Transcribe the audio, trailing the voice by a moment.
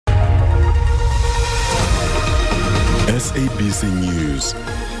SABC News,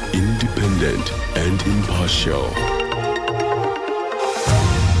 independent and impartial.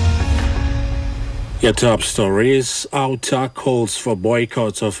 Your top stories: OUTA calls for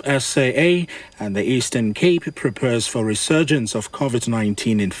boycott of SAA, and the Eastern Cape prepares for resurgence of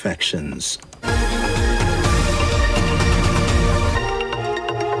COVID-19 infections.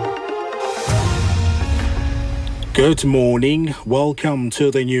 Good morning. Welcome to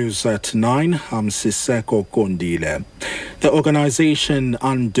the news at 9. I'm Siseko Kondile. The organization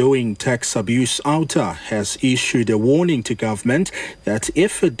Undoing Tax Abuse, OUTA, has issued a warning to government that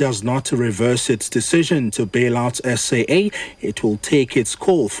if it does not reverse its decision to bail out SAA, it will take its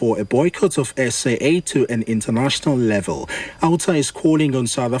call for a boycott of SAA to an international level. OUTA is calling on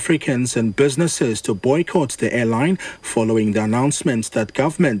South Africans and businesses to boycott the airline following the announcement that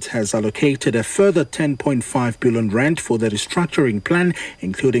government has allocated a further 10.5 billion rand for the restructuring plan,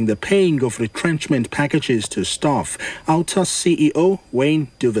 including the paying of retrenchment packages to staff. OUTA CEO Wayne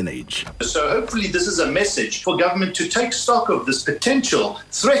Duvenage. So hopefully this is a message for government to take stock of this potential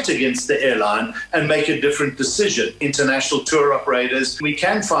threat against the airline and make a different decision. International tour operators, we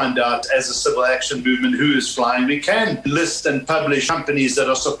can find out as a civil action movement who is flying. We can list and publish companies that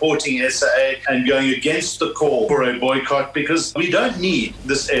are supporting SAA and going against the call for a boycott, because we don't need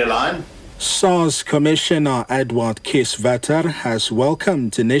this airline. SARS Commissioner Edward Kisvetter has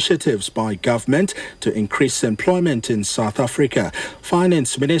welcomed initiatives by government to increase employment in South Africa.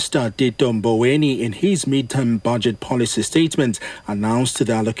 Finance Minister Tito Mboweni, in his mid-term budget policy statement, announced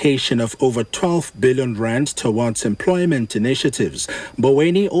the allocation of over 12 billion rand towards employment initiatives.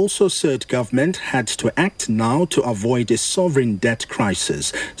 Mboweni also said government had to act now to avoid a sovereign debt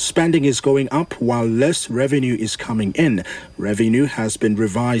crisis. Spending is going up while less revenue is coming in. Revenue has been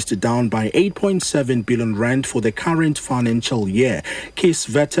revised down by 8.7 billion rand for the current financial year.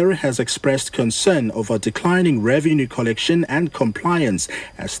 Kisvetter has expressed concern over declining revenue collection and compliance,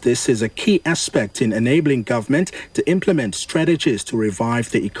 as this is a key aspect in enabling government to implement strategies to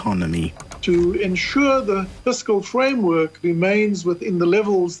revive the economy. To ensure the fiscal framework remains within the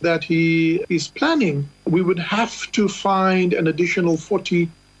levels that he is planning, we would have to find an additional 40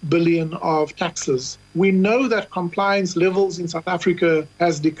 billion of taxes. We know that compliance levels in South Africa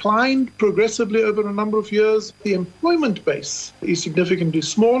has declined progressively over a number of years. The employment base is significantly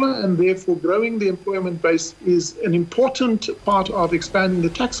smaller, and therefore growing the employment base is an important part of expanding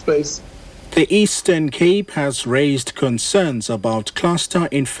the tax base. The Eastern Cape has raised concerns about cluster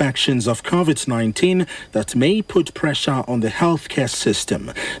infections of COVID-19 that may put pressure on the healthcare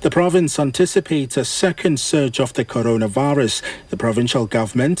system. The province anticipates a second surge of the coronavirus. The provincial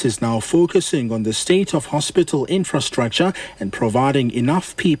government is now focusing on the state of hospital infrastructure and providing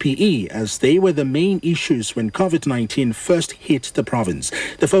enough PPE, as they were the main issues when COVID-19 first hit the province.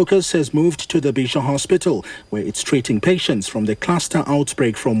 The focus has moved to the Bisho Hospital, where it's treating patients from the cluster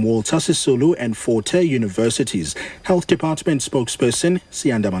outbreak from Walter Sisulu and Forte universities. Health Department spokesperson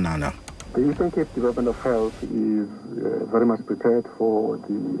Sianda Manana. The Eastern Cape Department of Health is very much prepared for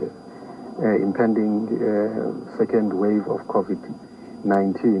the impending second wave of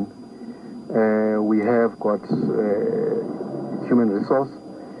COVID-19. We have got human resource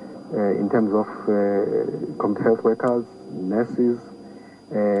in terms of health workers, nurses,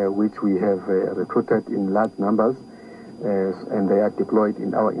 which we have recruited in large numbers. And they are deployed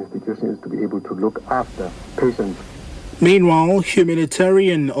in our institutions to be able to look after patients. Meanwhile,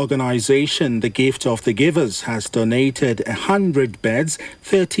 humanitarian organization The Gift of the Givers has donated 100 beds,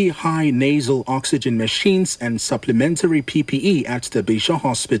 30 high nasal oxygen machines and supplementary PPE at the Bisho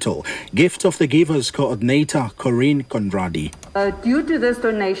Hospital. Gift of the Givers coordinator Corinne Conradi. Due to this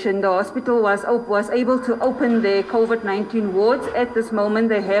donation, the hospital was able to open their COVID-19 wards. At this moment,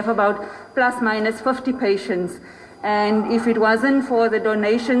 they have about plus minus 50 patients. And if it wasn't for the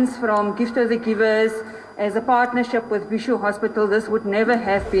donations from Gift of the Givers as a partnership with Bisho Hospital, this would never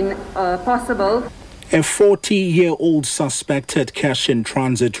have been possible. A 40-year-old suspected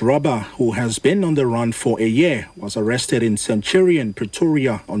cash-in-transit robber who has been on the run for a year was arrested in Centurion,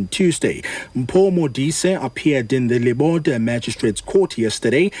 Pretoria on Tuesday. Mpo Modise appeared in the Libode Magistrates Court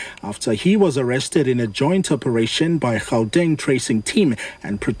yesterday after he was arrested in a joint operation by Gauteng Tracing Team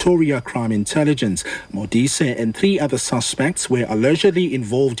and Pretoria Crime Intelligence. Modise and 3 other suspects were allegedly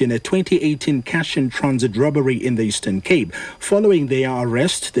involved in a 2018 cash-in-transit robbery in the Eastern Cape. Following their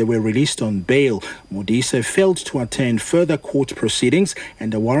arrest, they were released on bail. Modise failed to attend further court proceedings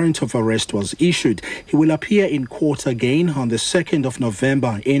and a warrant of arrest was issued. He will appear in court again on the 2nd of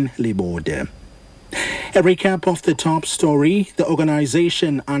November in Libode. A recap of the top story. The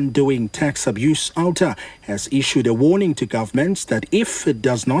organization Undoing Tax Abuse, OUTA, has issued a warning to governments that if it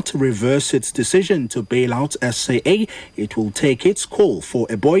does not reverse its decision to bail out SAA, it will take its call for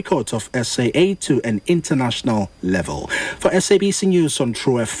a boycott of SAA to an international level. For SABC News on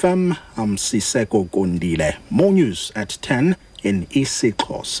True FM, I'm Siseko Gondile. More news at 10 in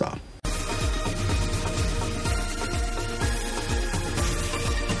isiXhosa.